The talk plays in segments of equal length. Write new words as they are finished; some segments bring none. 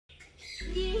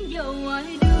dầu ai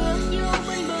đưa dâu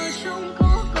bên bờ sông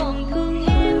có còn thương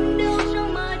em đâu sao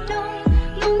mà trông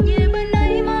ngóng về bên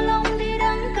ấy mà lòng thì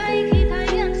đắng cay khi thấy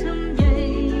anh sum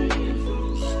dậy.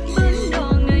 Bến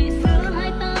đò ngày xưa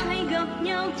hai ta hay gặp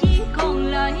nhau chỉ còn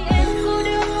lại em cô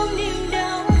đơn ôm niềm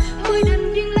đau. Thôi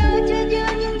đành riêng lỡ cho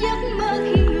dơ những giấc mơ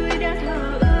khi người đã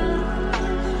thờ ơ.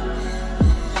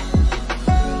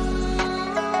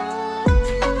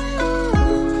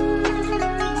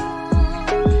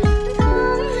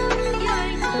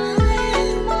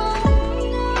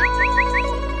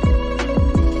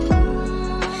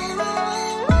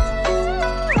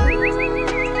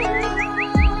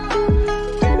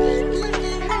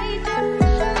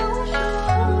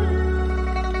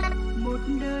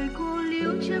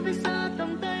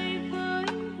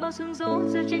 Sương gió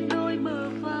rơi trên đôi bờ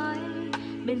vai,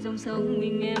 bên dòng sông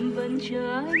mình em vẫn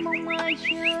chờ ai mong ai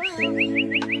trở về.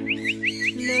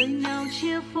 Lời nào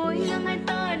chia phối ngăn hai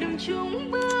ta đường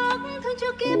chung bước, thương cho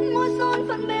kiếp môi son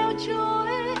vẫn bèo trôi.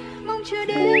 Mong chờ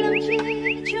để làm chi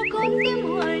cho con tim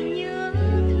hoài nhớ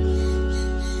thương.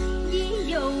 Dĩ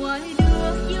dầu ai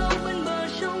đưa dâu bên bờ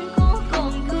sông có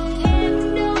còn thương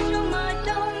em đâu sao mà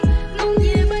trông ngóng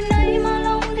về bên ấy mà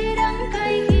lòng thì đắng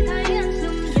cay khi thấy anh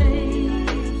sum dậy.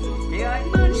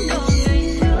 Bến đò ngày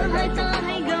xưa hai ta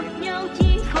hay gặp nhau chỉ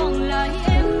còn lại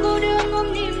em cô đơn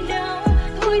ôm niềm đau.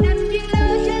 Thôi đành riêng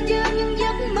lỡ cho dơ những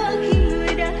giấc mơ khi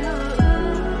người đã thờ ơ.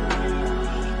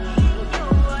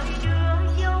 Dầu ai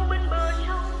đưa dâu bên bờ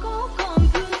sông có còn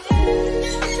thương em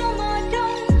đâu sao mà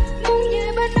trông ngóng về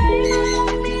bên ấy mà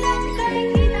lòng thì đắng cay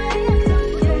khi thấy anh sum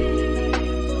dậy.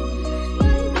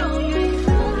 Bến đò ngày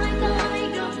xưa hai ta hay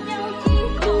gặp nhau chỉ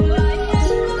còn lại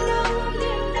em cô đơn ôm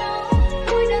niềm đau.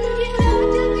 Thôi đành riêng lỡ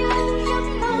cho dơ những giấc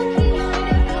mơ khi người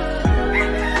đã thờ ơ.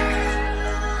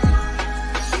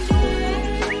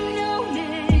 Đêm nào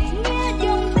để nghe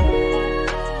dòng tiếng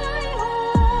ai hò,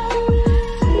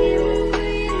 chim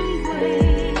khuyên quên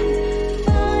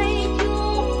vai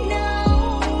chung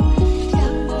nào.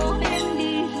 Chẳng bỏ em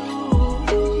đi rồi,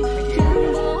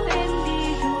 chẳng bỏ em đi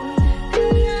rồi,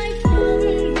 thương ai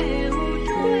thương đều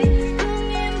trôi,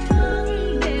 thương em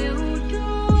thương đều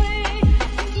trôi.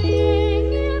 Về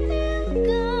nghe tiếng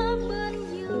ca bên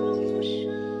dòng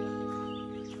sông.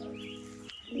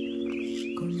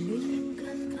 Còn những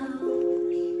cơn thao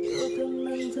yêu thương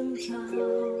đang dâng trào.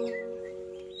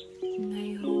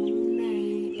 Ngày hôm nay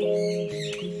em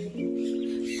đành quên,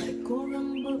 phải cố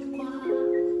gắng bước qua,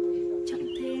 chẳng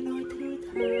thể nói thứ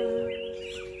tha.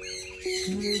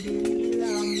 Người đi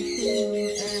làm tim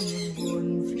em buồn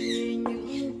vì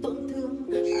những tổn thương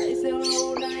ai gieo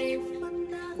lâu nay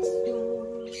vẫn nát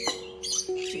rồi.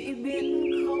 Chỉ biết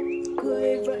khóc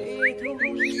cười vậy thôi.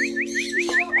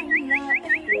 Nếu anh là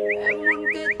em muốn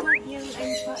kết thúc nhưng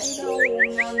anh phải đau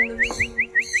ngàn lời.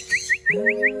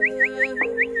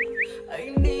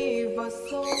 Anh đi vào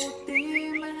sâu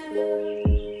tim em.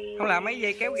 Không làm mấy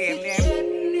dây kéo ghềm đi em.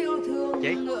 Yêu thương Chị.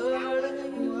 ở đây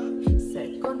sẽ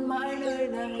còn mãi nơi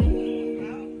này.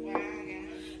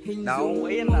 Hình Đâu, dung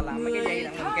ý anh là làm mấy cái dây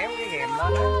đặng mình kéo cái ghềm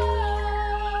lên á.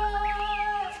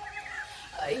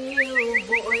 anh yêu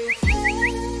vội thế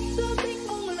tư tính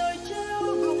buông lời trêu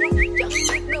đùa, chẳng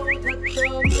biết đâu thật tờ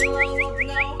mưa ngọt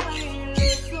ngào hay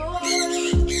lệ dối.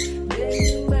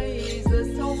 Đến bây giờ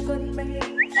sau cơn mê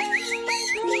em mới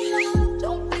thấy là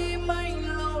trong tim anh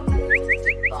lâu nay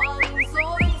chỉ toàn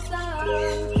dối gian.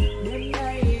 Đêm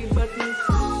nay bật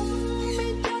khóc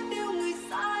biết cho điều người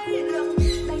sai lầm,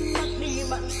 đánh mất đi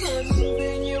bản thân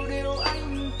về nhiều điều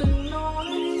anh từng nói.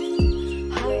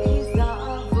 Hãy giả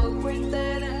vờ quên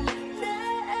tên em để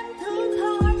em thứ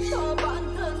tha cho bản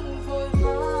thân vội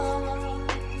vã,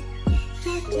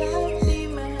 cho trái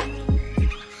tim em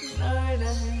nơi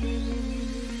đây.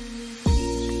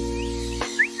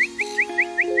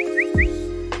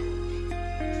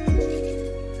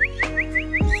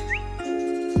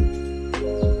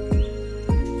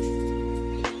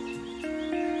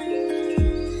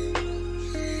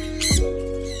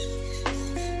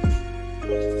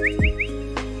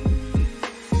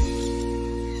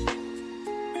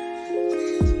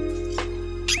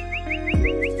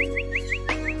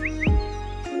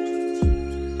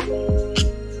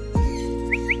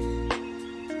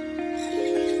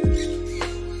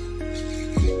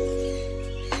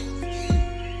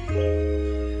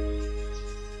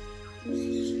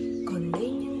 Còn đây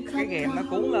những khát Cái ghềm nó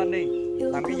cuốn lên đi,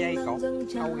 làm cái dây cột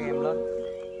câu ghềm lên.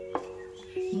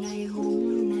 Ngày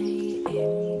hôm nay em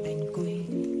đành quên,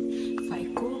 phải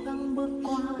cố gắng bước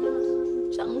qua,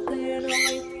 chẳng thể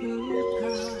nói thứ tha.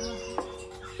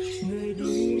 Người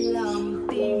đi làm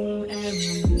tim em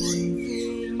buồn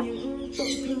vì những tổn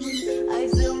thương ai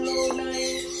gieo lâu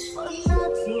nay vẫn nát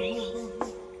rồi.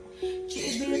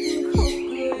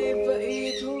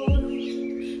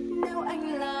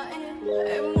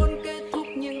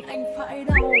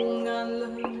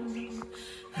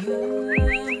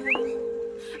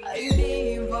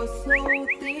 sâu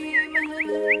tim em.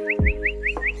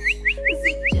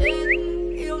 Dịch trên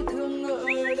yêu thương ở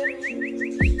đây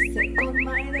sẽ còn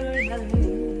mãi nơi này.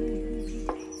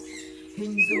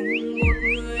 Hình dung một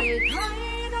người thay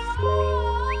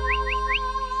đổi,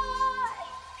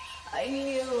 anh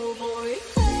yêu vội em.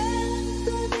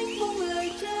 Tôi thích buông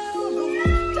lời treo đùa,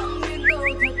 chẳng biết đâu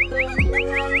thật tình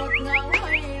là ngọt ngào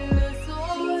hay lừa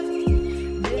dối.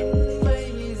 Đến bây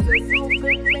giờ sau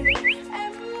cơn mê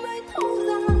em mới thấu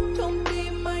ra, trong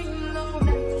tim anh lâu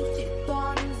nay chỉ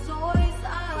toàn dối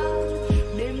gian.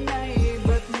 Đêm nay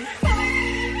bật khóc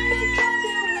để cho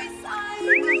điều người sai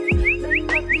lầm, đánh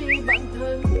mất đi bản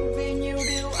thân vì nhiều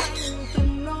điều anh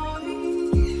từng nói.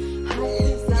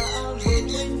 Hãy giả vờ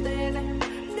quên tên em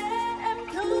để em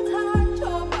thứ tha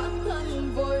cho bản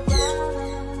thân vội vã,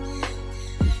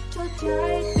 cho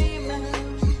trái tim em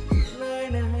nơi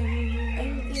này.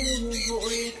 Anh yêu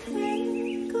vội thế,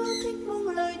 cứ thích buông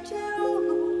lời treo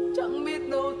đùa, chẳng biết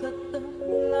đâu thật tâm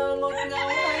là ngọt ngào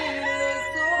hay lừa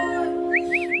dối.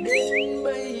 Đến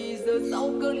bây giờ sau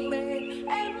cơn mê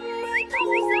em mới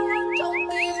thấu ra, trong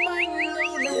tim anh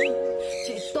lâu nay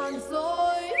chỉ toàn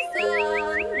dối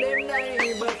gian. Đêm nay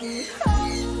bật khóc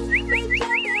để cho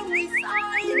điều người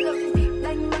sai lầm,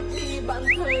 đánh mất đi bản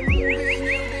thân vì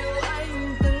nhiều điều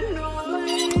anh từng nói.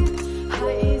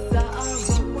 Hãy giả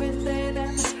vờ quên tên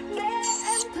em để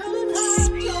em thứ tha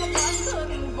cho bản thân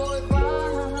vội vã,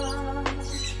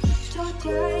 cho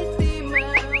trái tim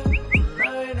em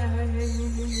nơi này.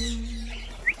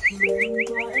 Đêm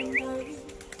qua em thấy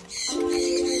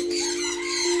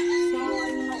sao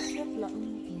anh lại chết lặng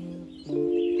như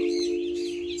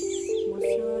một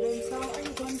giờ đêm sau anh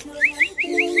còn chưa nhắn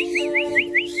tin về.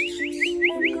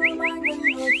 Em cứ mãi ngẩn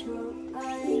ngơ chờ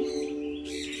anh.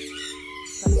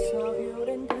 Tại sao yêu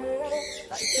đến thế,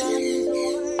 tại gian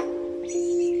dối,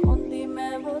 con tim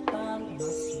em vỡ tan mất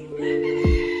rồi.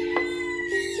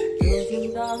 Điều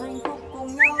chúng ta hạnh phúc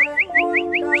cùng nhau đến cuối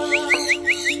đời.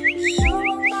 Đưa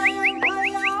vòng tay anh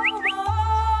thay áo mới,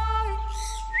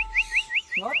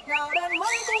 ngọt ngào đến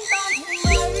mấy cũng tan thành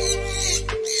mây.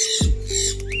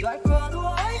 Giải khờ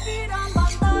đùa ấy khi đan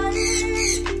bàn tay,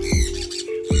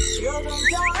 yêu thương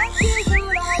cho anh khi giữ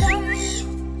lại đây.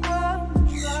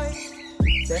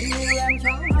 Tình yêu em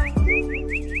chẳng hay,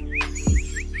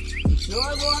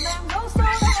 nỗi buồn em giấu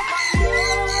sâu để bằng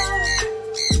yêu.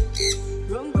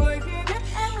 Gượng cười khi biết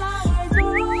em là người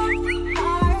dối.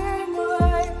 Hai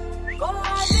người có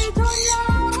ai đi cho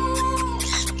nhau,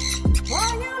 hoa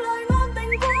như lời ngôn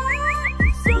tình cuối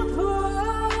sương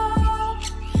thương.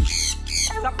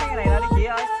 Sắp cái này lên đi chị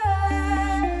ơi.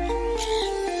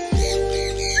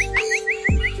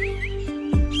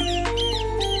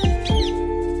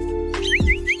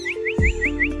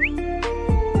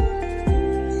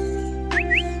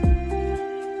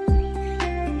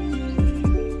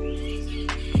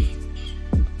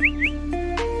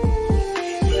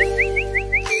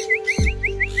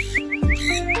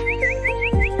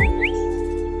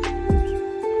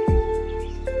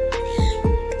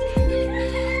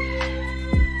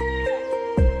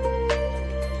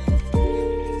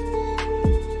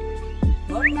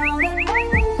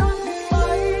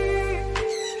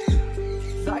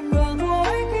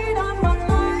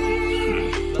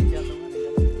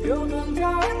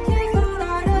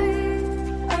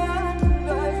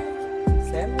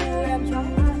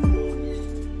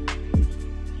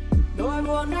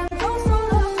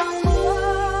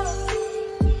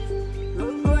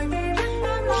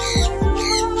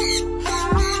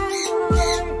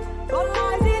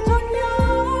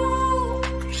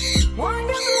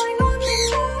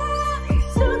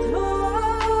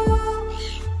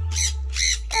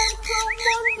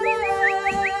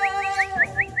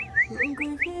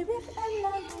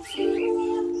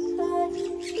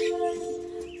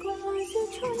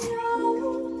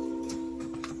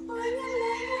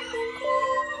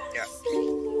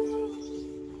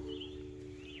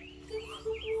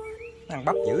 Ăn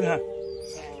bắp dữ ha.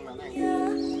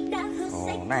 Ồ,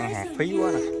 nó ăn hạt phí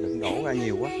quá nè, đừng đổ ra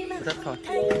nhiều quá, ít thôi,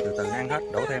 từ từ ăn hết,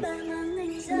 đổ thêm.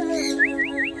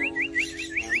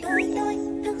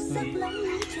 Thức giấc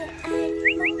lắm chờ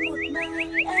anh, mong một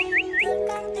mai anh cứ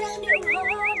căng theo điệu hò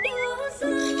đưa ra.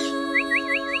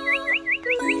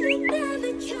 Mai đến ta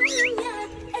về trong nhà,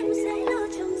 em sẽ lo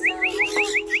trong gió.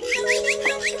 Nói đến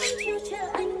hát trong chiều chờ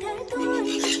anh thế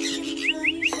thôi. Trên trời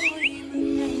thôi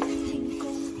mừng ngày thành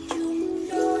cùng chung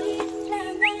đôi là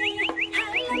ngày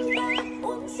 25 ta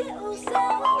uống rượu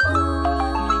sao.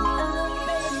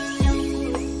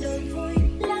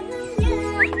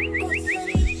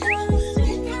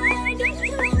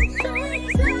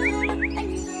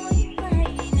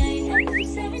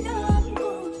 Hãy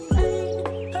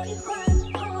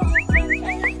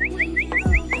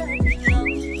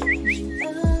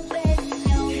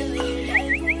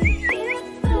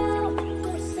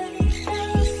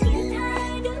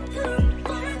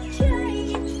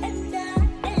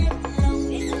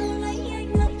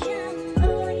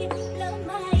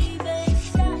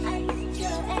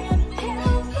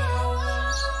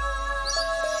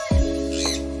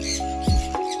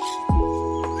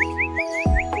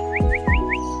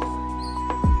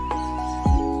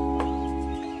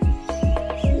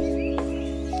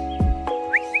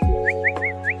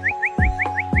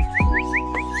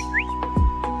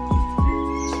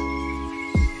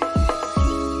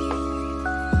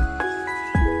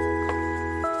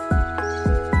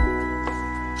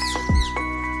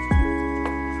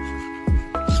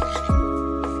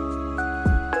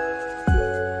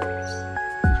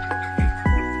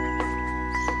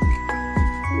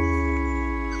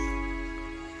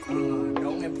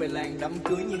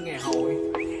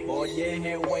dê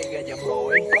heo quay gà dầm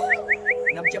hội,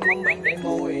 500 mâm bạn đầy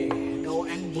môi, đồ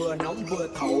ăn vừa nóng vừa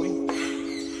thổi.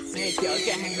 Xe chở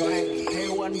cả hàng đoàn,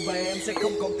 theo anh về em sẽ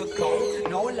không còn cực khổ.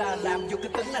 Nói là làm cho cái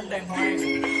tính anh đàng hoàng,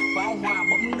 pháo hoa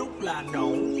bấm nút là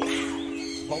nổ.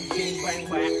 Vòng chiên vàng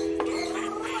bạc,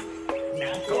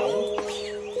 nã cổ,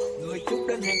 người chúc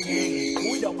đến hàng ngàn,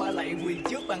 cúi đầu ba lạy quỳ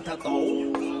trước bàn thờ tổ.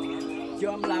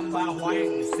 Cho em làm bà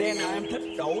hoàng, xe nào em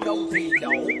thích đổ đâu thì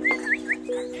đổ.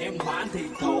 Em hỏa thì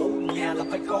thổ, nhà là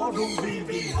phải có ruby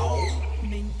vì hậu.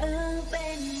 Mình ở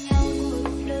bên nhau cuộc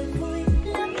đời vui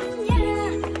lắm nha,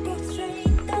 cuộc dây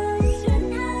tơ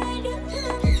xuyên hai đứa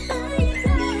thương tới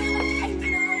ra. Anh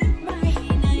nói mai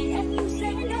này em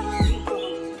sẽ đón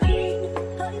cùng anh,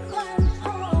 hỡi khoan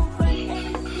hò quanh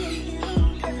em yêu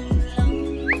thật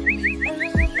lòng. Mình ở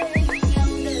bên nhau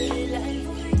đời lại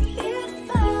vui biết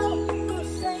bao, cuộc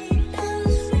dây tơ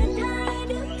xuyên hai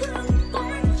đứa thương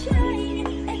quán trời.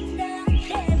 Em đã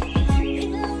đẹp lòng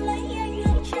yêu lấy anh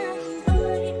hỡi chàng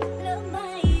ơi, lỡ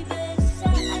mai về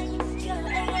xa anh chờ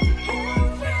em theo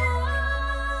pháo.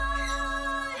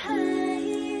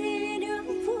 Hai đứa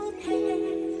phút hè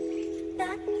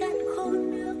tát tàn khô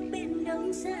nước biển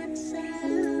đông sát xa,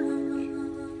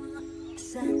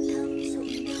 xa thăm ruộng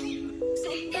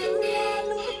đồng lá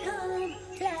lúa thơm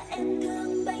là em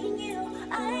thương bấy nhiêu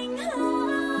anh hơn.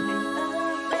 Mình ở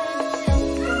bên nhau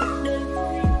cuộc đời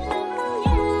vui lắm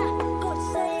nha, cột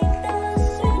dây tơ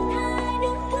xuyên hai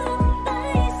đứa thương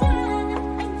tay ra.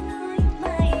 Anh nói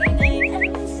mai này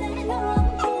em sẽ luôn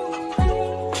cùng anh,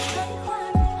 hãy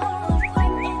khoan hò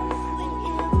quanh em nguyện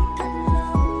yêu thật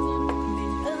lòng.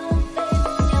 Mình ở bên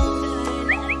nhau đời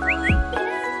lại vui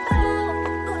biết bao,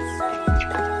 cột dây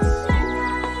tơ xuyên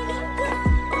hai đứa thương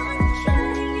quán trời.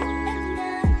 Em đã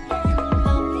đẹp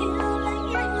lòng yêu lấy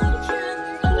anh hỡi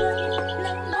chàng ơi,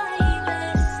 lỡ mai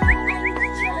về xa anh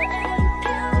chờ em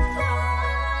theo pháo.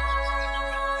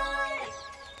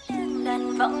 Tiếng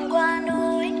đàn vọng qua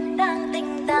núi đang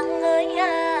tình tăng ơi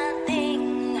à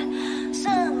tình,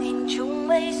 giờ nghìn trùng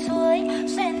mây suối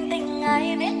xuyên tình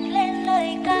ai viết lên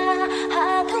lời ca.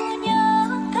 Hạ thu nhớ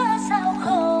thơ sao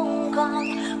không còn,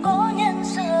 cố nhân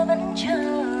xưa vẫn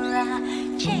chờ à,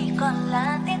 chỉ còn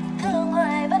là tiếc thương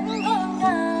hoài vẫn vương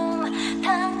ngầm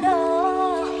tháng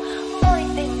đó. Mối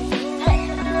tình tình hẹn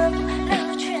ước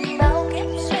lưu truyền bao kiếp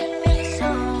duyên biết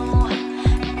sầu,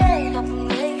 để gặp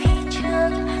người khi trước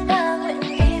ta nguyện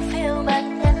đi phiêu bạt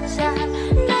nhân gian.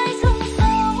 Nơi rừng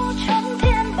sâu chốn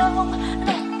thiên bồng,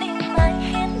 lúc tình mai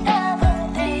khiến ta vương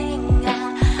tình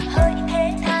à,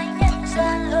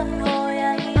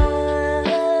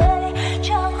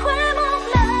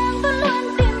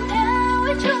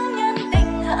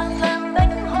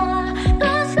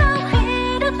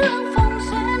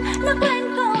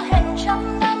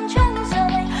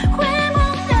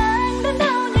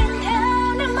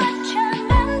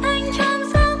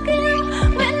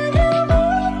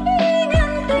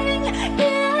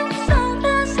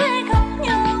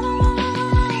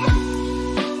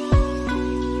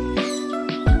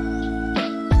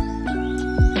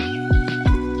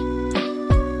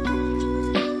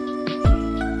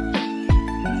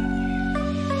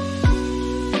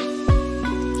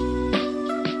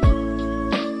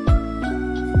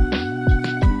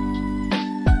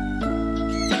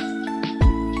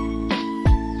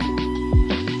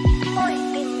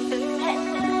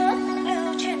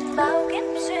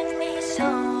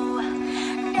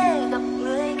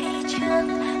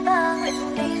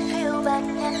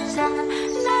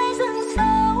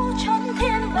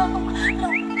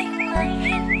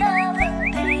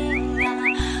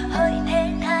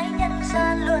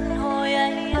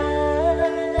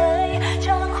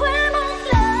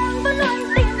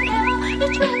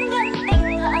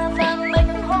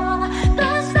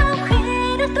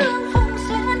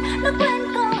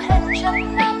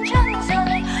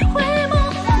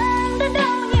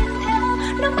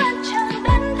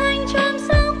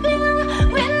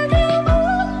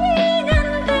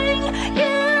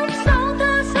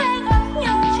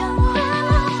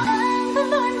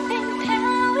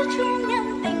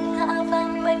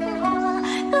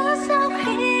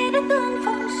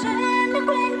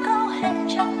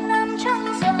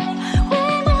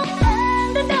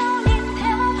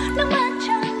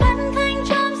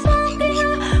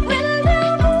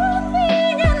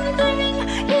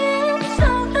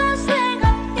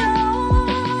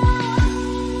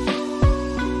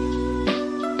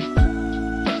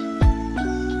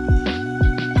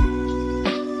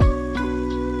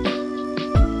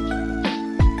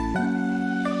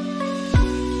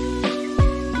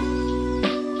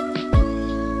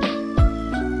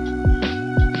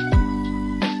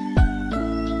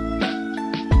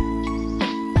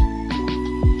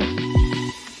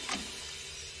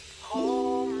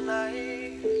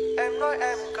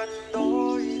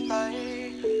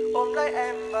 ôm lấy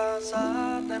em và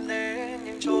dắt em đến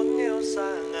những chốn yêu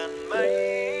xa ngàn mây.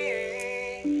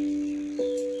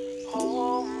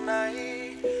 Hôm nay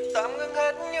tạm ngưng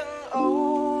hết những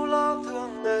âu lo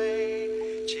thường ngày,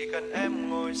 chỉ cần em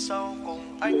ngồi sau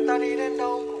cùng anh ta đi đến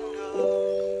đâu cũng được.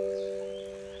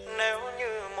 Nếu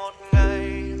như một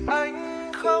ngày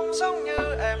anh không giống như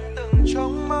em từng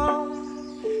trông mong,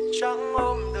 chẳng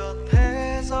ôm được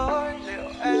thế giới, liệu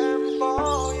em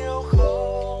có yêu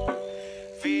không?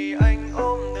 Vì anh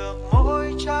ôm được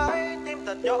mỗi trái tim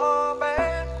thật nhỏ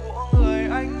bé của người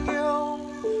anh yêu.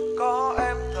 Có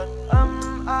em thật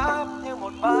ấm áp như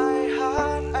một bài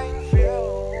hát anh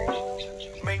phiêu.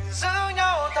 Mình giữ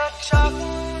nhau thật chặt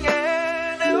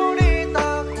nhé, nếu đi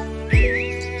ta cùng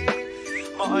đi.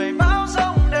 Mọi bão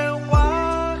giông đều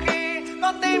qua khi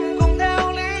con tim cùng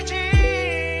theo lý trí.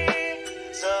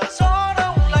 Giờ gió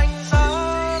đông lạnh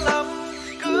giá lắm,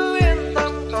 cứ yên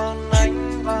tâm còn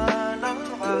anh và nắng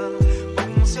vàng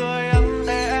cùng sưởi ấm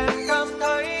để em cảm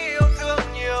thấy yêu thương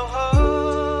nhiều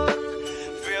hơn.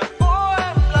 Việc của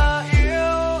em là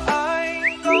yêu anh,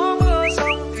 có mưa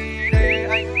giông thì để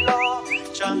anh lo,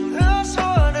 chẳng hứa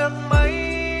xua được mây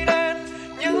đen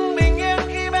nhưng bình yên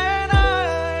khi bên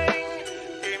anh.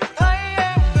 Tìm thấy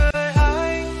em người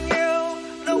anh yêu,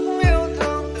 lúc yêu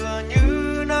thương tựa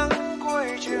như nắng cuối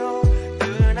chiều. Từ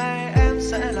nay em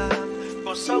sẽ làm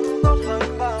cuộc sống tốt hơn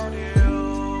bao điều.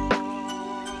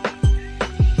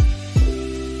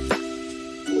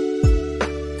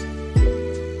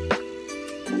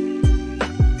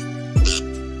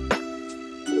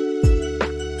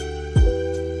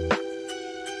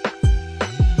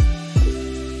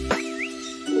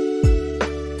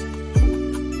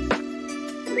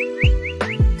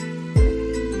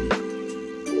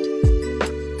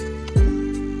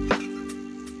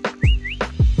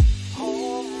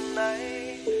 Hôm nay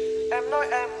em nói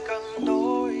em cần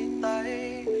đôi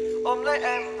tay, ôm lấy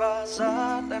em và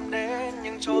dắt em đến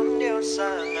những chốn yêu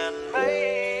xa ngàn mây.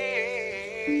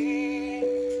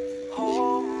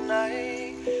 Hôm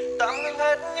nay tạm ngưng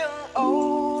hết những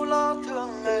âu lo thường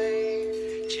ngày,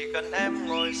 chỉ cần em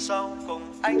ngồi sau cùng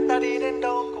anh ta đi đến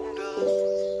đâu cũng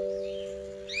được.